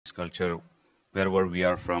its culture wherever we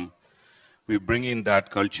are from. We bring in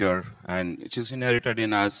that culture, and it is inherited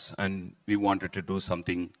in us, and we wanted to do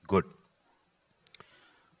something good.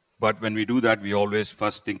 But when we do that, we always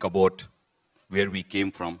first think about where we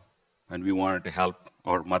came from, and we wanted to help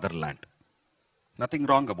our motherland. Nothing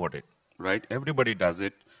wrong about it, right? Everybody does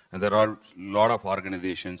it, and there are a lot of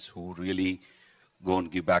organizations who really go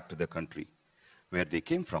and give back to the country where they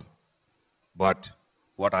came from. But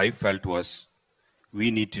what I felt was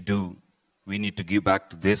we need to give back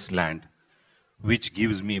to this land, which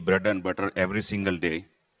gives me bread and butter every single day,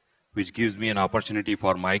 which gives me an opportunity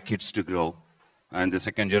for my kids to grow, and the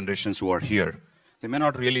second generations who are here. They may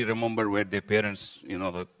not really remember where their parents,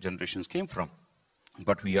 the generations came from,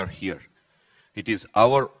 but we are here. It is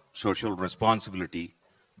our social responsibility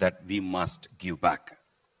that we must give back,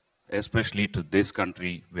 especially to this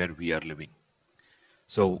country where we are living.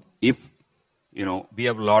 So if, we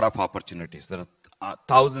have a lot of opportunities. There are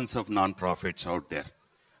thousands of nonprofits out there,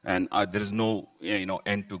 and there is no,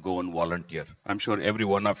 end to go and volunteer. I'm sure every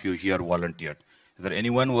one of you here volunteered. Is there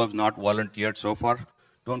anyone who has not volunteered so far?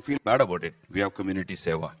 Don't feel bad about it. We have community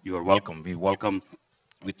seva. You are welcome. We welcome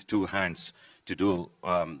with two hands to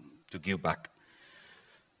give back.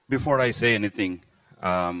 Before I say anything,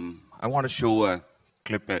 I want to show a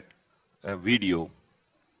video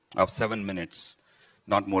of 7 minutes,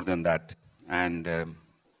 not more than that. And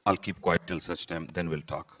I'll keep quiet till such time, then we'll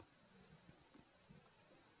talk.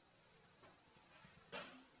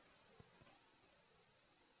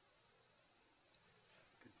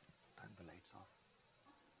 Turn the lights off.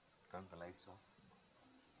 Turn the lights off.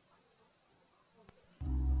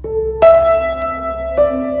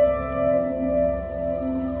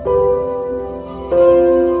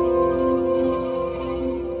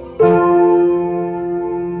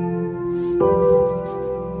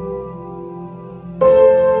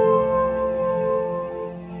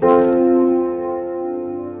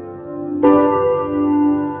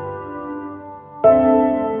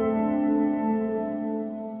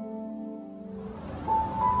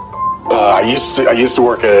 I used to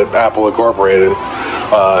work at Apple Incorporated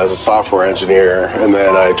as a software engineer, and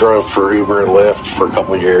then I drove for Uber and Lyft for a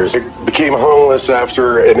couple of years. I became homeless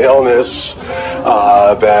after an illness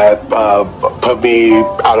that put me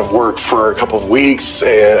out of work for a couple of weeks,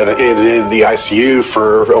 and in the ICU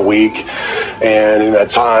for a week. And in that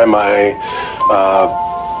time, I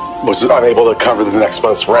was unable to cover the next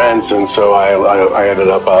month's rent, and so I ended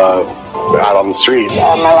up out on the street.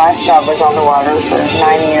 My last job was on the water for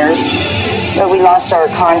 9 years, but we lost our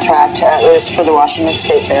contract. It was for the Washington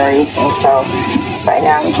State Ferries, and so right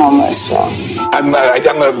now I'm homeless. So I'm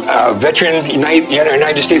a veteran,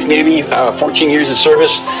 United States Navy, 14 years of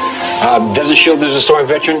service, Desert Shield, Desert Storm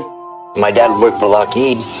veteran. My dad worked for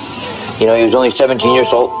Lockheed. He was only 17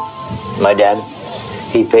 years old. My dad,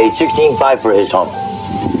 he paid $16,500 for his home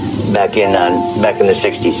back in the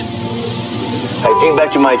 60s. I think back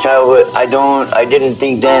to my childhood. I didn't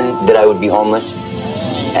think then that I would be homeless,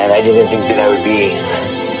 and I didn't think that I would be.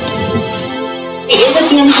 The end up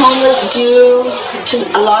being homeless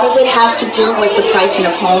a lot of it has to do with the pricing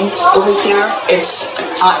of homes over here. It's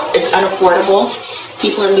unaffordable.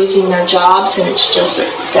 People are losing their jobs, and it's just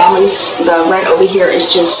families. The rent over here is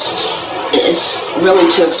really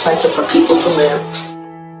too expensive for people to live.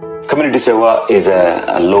 Community Seva is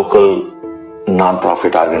a local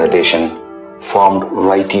non-profit organization formed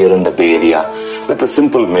right here in the Bay Area with a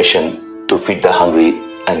simple mission to feed the hungry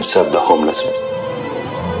and serve the homeless.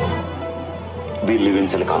 We live in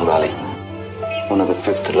Silicon Valley, one of the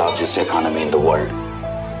 5th largest economy in the world.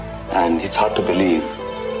 And it's hard to believe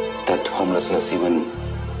that homelessness even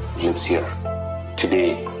lives here.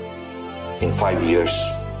 Today, in 5 years,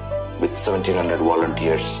 with 1,700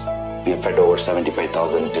 volunteers, we have fed over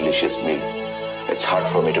 75,000 delicious meals. It's hard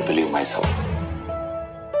for me to believe myself.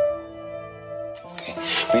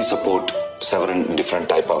 We support several different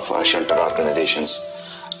type of shelter organizations,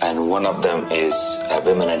 and one of them is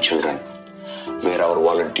Women and Children, where our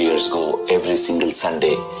volunteers go every single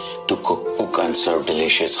Sunday to cook and serve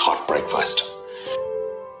delicious hot breakfast.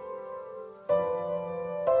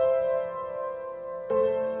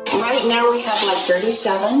 Right now we have like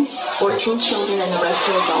 37, 14 children, and the rest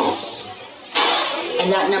are adults.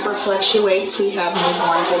 And that number fluctuates. We have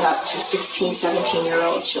newborns and up to 16,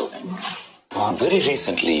 17-year-old children. Very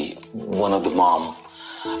recently, one of the mom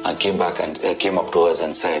came up to us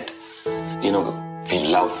and said, we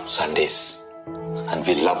love Sundays, and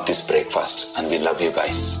we love this breakfast, and we love you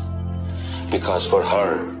guys. Because for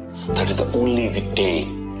her, that is the only day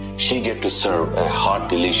she get to serve a hot,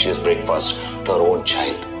 delicious breakfast to her own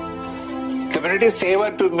child. Community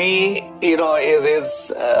Seva to me,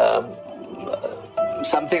 is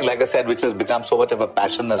something, like I said, which has become so much of a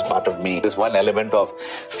passion as part of me. This one element of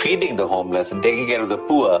feeding the homeless and taking care of the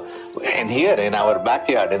poor, and here in our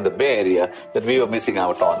backyard in the Bay Area, that we were missing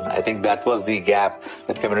out on. I think that was the gap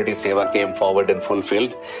that Community Seva came forward and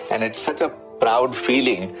fulfilled, and it's such a proud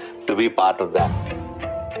feeling to be part of that.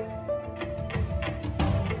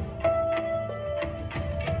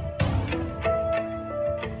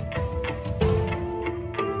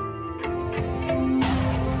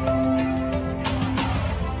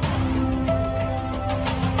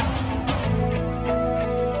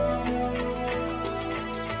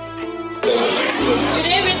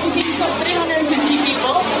 Today we're cooking for 350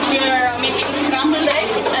 people. We are making scrambled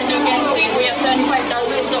eggs. As you can see, we have 75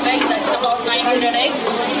 dozens of eggs. That's about 900 eggs.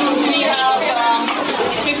 We have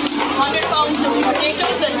 100 pounds of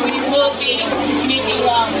potatoes that we will be making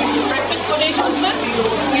breakfast potatoes with.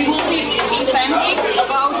 We will be making pancakes,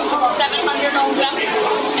 about 700 of them.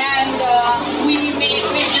 And we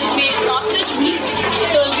just made sausage meat.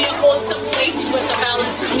 So it'll be a wholesome plate with a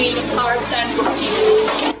balanced meal of carbs and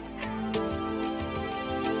protein.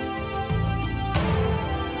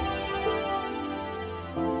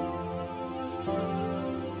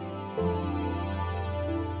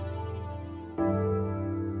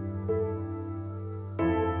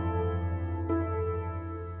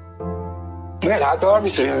 We had hot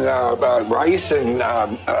dogs and rice and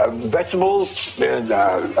vegetables and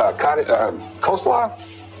coleslaw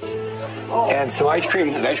and some ice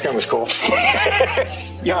cream. The ice cream was cool.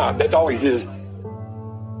 Yeah, that always is.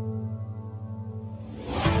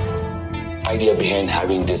 Idea behind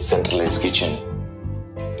having this centralized kitchen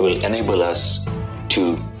will enable us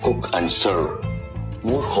to cook and serve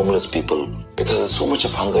more homeless people, because there's so much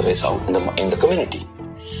of hunger is out in the community.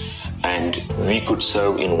 And we could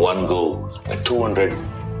serve in one go 200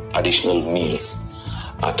 additional meals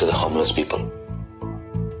to the homeless people.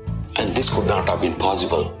 And this could not have been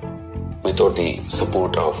possible without the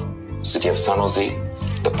support of City of San Jose,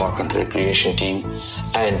 the Park and Recreation team,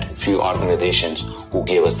 and few organizations who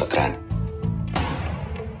gave us the grant.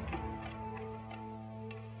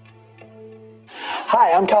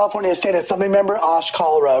 Hi, I'm California State Assembly Member Ash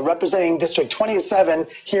Clara, representing District 27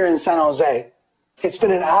 here in San Jose. It's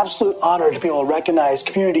been an absolute honor to be able to recognize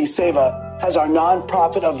Community Seva as our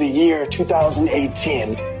Nonprofit of the Year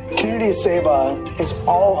 2018. Community Seva is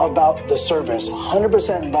all about the service,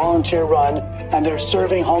 100% volunteer run, and they're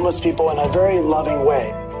serving homeless people in a very loving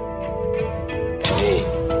way. Today,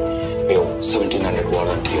 we have 1,700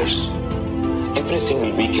 volunteers. Every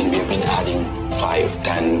single weekend, we have been adding 5,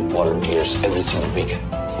 10 volunteers every single weekend.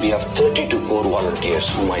 We have 32 core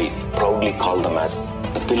volunteers whom I proudly call them as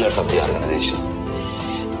the pillars of the organization.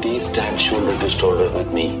 They stand shoulder to shoulder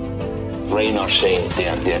with me. Rain or shine, they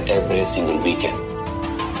are there every single weekend.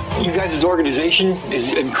 You guys' organization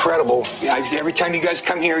is incredible. Every time you guys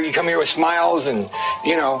come here with smiles and,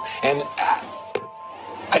 you know, and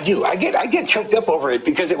I get choked up over it,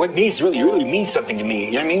 because it really means something to me.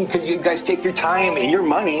 You know what I mean? Because you guys take your time and your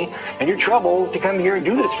money and your trouble to come here and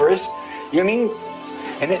do this for us. You know what I mean?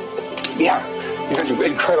 And yeah, you guys are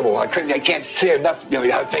incredible. I can't say enough. You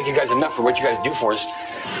know, thank you guys enough for what you guys do for us.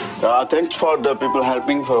 Thanks for the people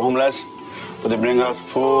helping for homeless. So they bring us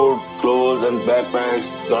food, clothes, and backpacks,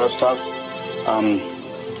 a lot of stuff.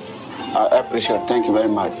 I appreciate it. Thank you very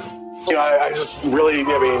much. You know, I just really,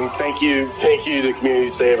 thank you to Community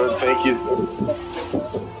Seva, thank you.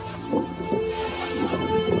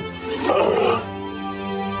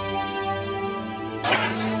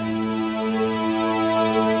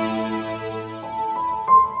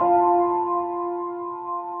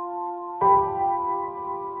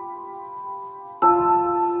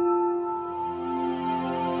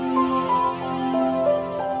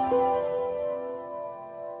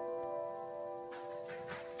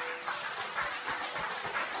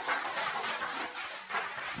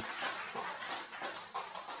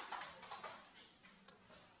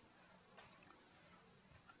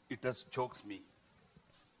 It just chokes me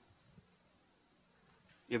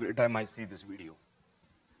every time I see this video.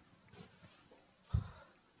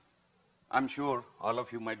 I'm sure all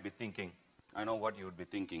of you might be thinking, I know what you would be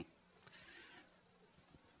thinking,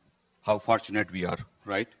 how fortunate we are,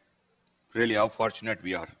 right? Really, how fortunate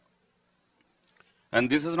we are. And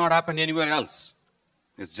this has not happened anywhere else.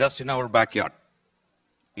 It's just in our backyard,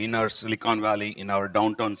 in our Silicon Valley, in our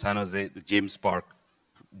downtown San Jose, the James Park.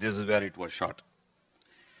 This is where it was shot.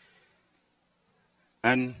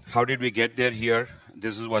 And how did we get there here?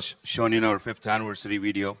 This is what's shown in our 5th anniversary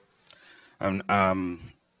video.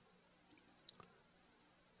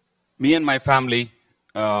 Me and my family,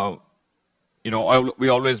 we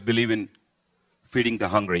always believe in feeding the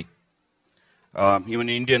hungry. Even in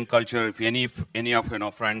Indian culture, if any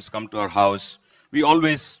of friends come to our house, we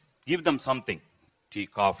always give them something, tea,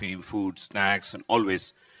 coffee, food, snacks, and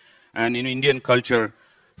always. And in Indian culture,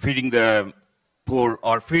 feeding the poor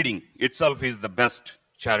or feeding itself is the best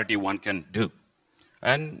charity one can do.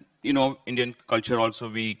 And Indian culture also,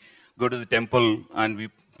 we go to the temple and we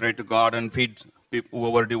pray to God and feed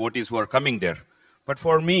whoever devotees who are coming there. But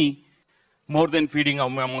for me, more than feeding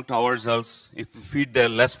among ourselves, if we feed the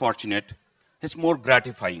less fortunate, it's more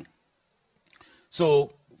gratifying.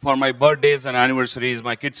 So for my birthdays and anniversaries,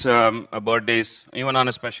 my kids' birthdays, even on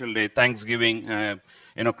a special day, Thanksgiving,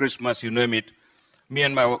 Christmas, you name it, me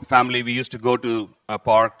and my family, we used to go to a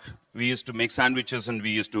park, we used to make sandwiches and we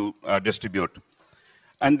used to distribute.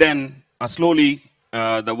 And then slowly,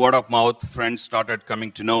 the word of mouth, friends started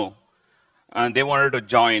coming to know, and they wanted to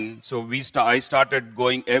join. So I started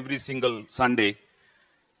going every single Sunday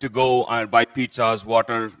to go and buy pizzas,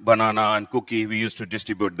 water, banana, and cookie. We used to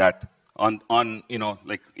distribute that on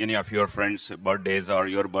like any of your friends' birthdays or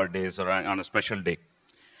your birthdays or on a special day.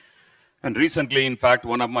 And recently, in fact,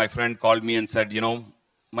 one of my friends called me and said,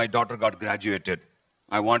 my daughter got graduated.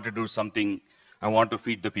 I want to do something. I want to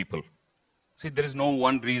feed the people. See, there is no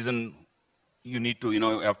one reason you need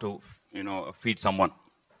to, have to, feed someone.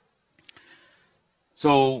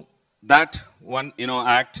 So that one,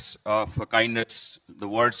 act of kindness, the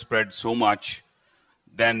word spread so much,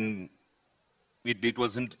 then it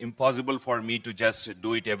wasn't impossible for me to just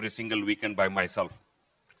do it every single weekend by myself.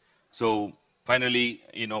 So finally,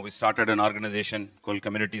 we started an organization called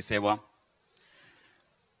Community Seva.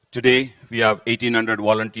 Today, we have 1,800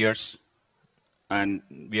 volunteers, and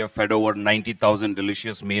we have fed over 90,000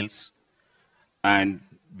 delicious meals. And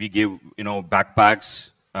we give, backpacks,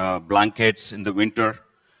 blankets in the winter.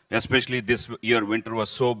 Especially this year, winter was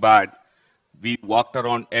so bad. We walked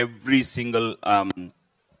around every single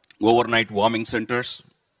overnight warming centers.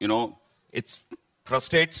 It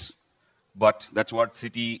frustrates, but that's what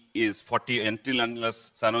city is. 40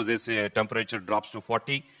 unless San Jose's temperature drops to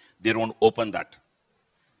 40, they don't open that.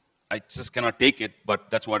 I just cannot take it, but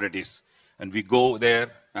that's what it is. And we go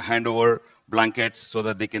there, hand over blankets so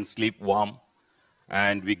that they can sleep warm.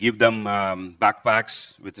 And we give them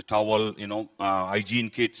backpacks with a towel, hygiene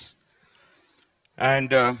kits.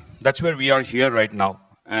 And that's where we are here right now.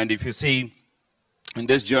 And if you see, in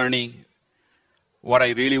this journey, what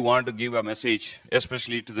I really want to give a message,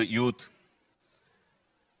 especially to the youth,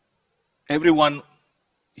 everyone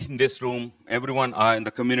in this room, everyone in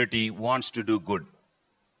the community wants to do good.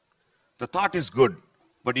 The thought is good,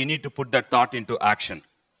 but you need to put that thought into action.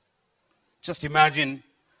 Just imagine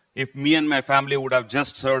if me and my family would have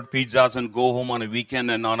just served pizzas and go home on a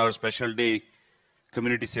weekend and on our special day,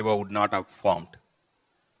 Community Seva would not have formed.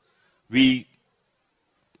 We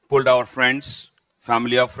pulled our friends,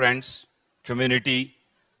 family of friends, community.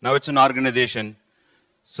 Now it's an organization.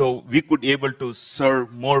 So we could able to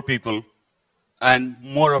serve more people, and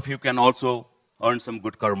more of you can also earn some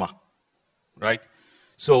good karma, right?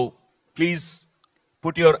 So please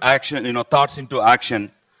put your action, thoughts into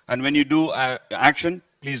action. And when you do action,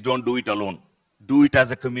 please don't do it alone. Do it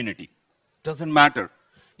as a community. Doesn't matter.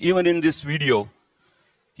 Even in this video,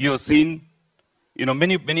 you have seen,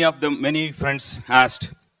 many friends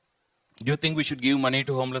asked, do you think we should give money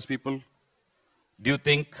to homeless people? Do you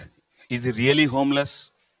think, is he really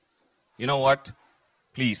homeless? You know what?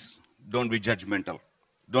 Please, don't be judgmental.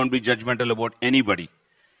 Don't be judgmental about anybody.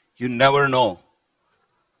 You never know.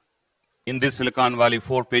 In this Silicon Valley,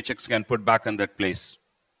 4 paychecks can put back in that place.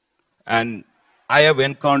 And I have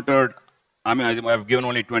encountered, I've given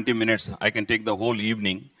only 20 minutes. I can take the whole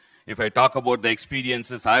evening. If I talk about the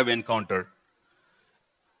experiences I have encountered,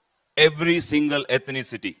 every single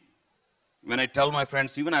ethnicity. When I tell my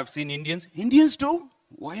friends, even I've seen Indians too?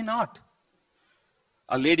 Why not?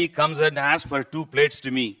 A lady comes and asks for 2 plates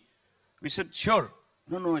to me. We said, sure.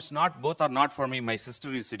 No, it's not. Both are not for me. My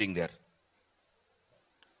sister is sitting there.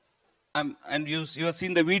 And you have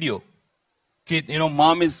seen the video. Kid,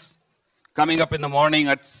 mom is coming up in the morning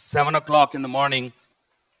at 7 o'clock in the morning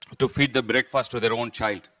to feed the breakfast to their own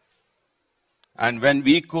child. And when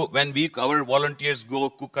our volunteers go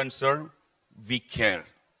cook and serve, we care.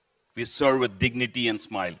 We serve with dignity and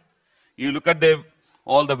smile. You look at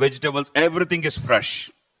all the vegetables, everything is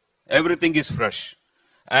fresh. Everything is fresh.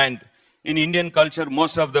 And in Indian culture,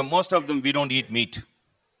 most of them, we don't eat meat,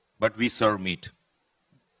 but we serve meat.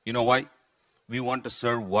 You know why? We want to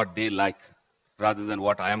serve what they like rather than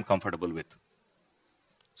what I am comfortable with.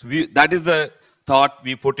 So that is the thought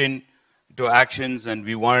we put into actions, and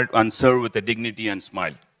we want to serve with a dignity and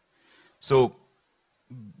smile. So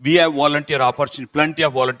we have plenty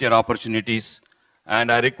of volunteer opportunities, And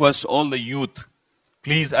I request all the youth,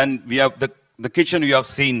 please, and we have the kitchen you have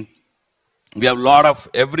seen. We have a lot of,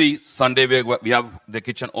 every Sunday we have the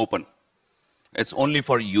kitchen open. It's only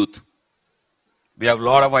for youth. We have a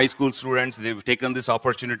lot of high school students. They've taken this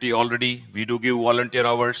opportunity already. We do give volunteer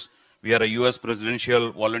hours. We are a US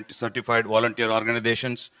presidential certified volunteer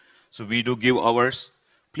organizations. So we do give hours.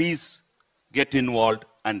 Please get involved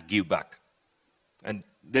and give back. And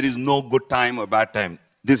there is no good time or bad time.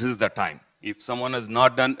 This is the time. If someone has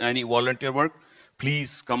not done any volunteer work,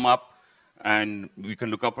 please come up and we can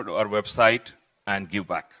look up at our website and give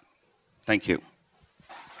back. Thank you.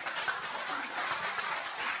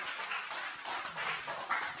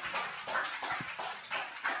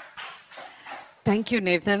 Thank you,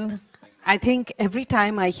 Nathan. I think every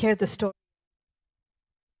time I hear the story,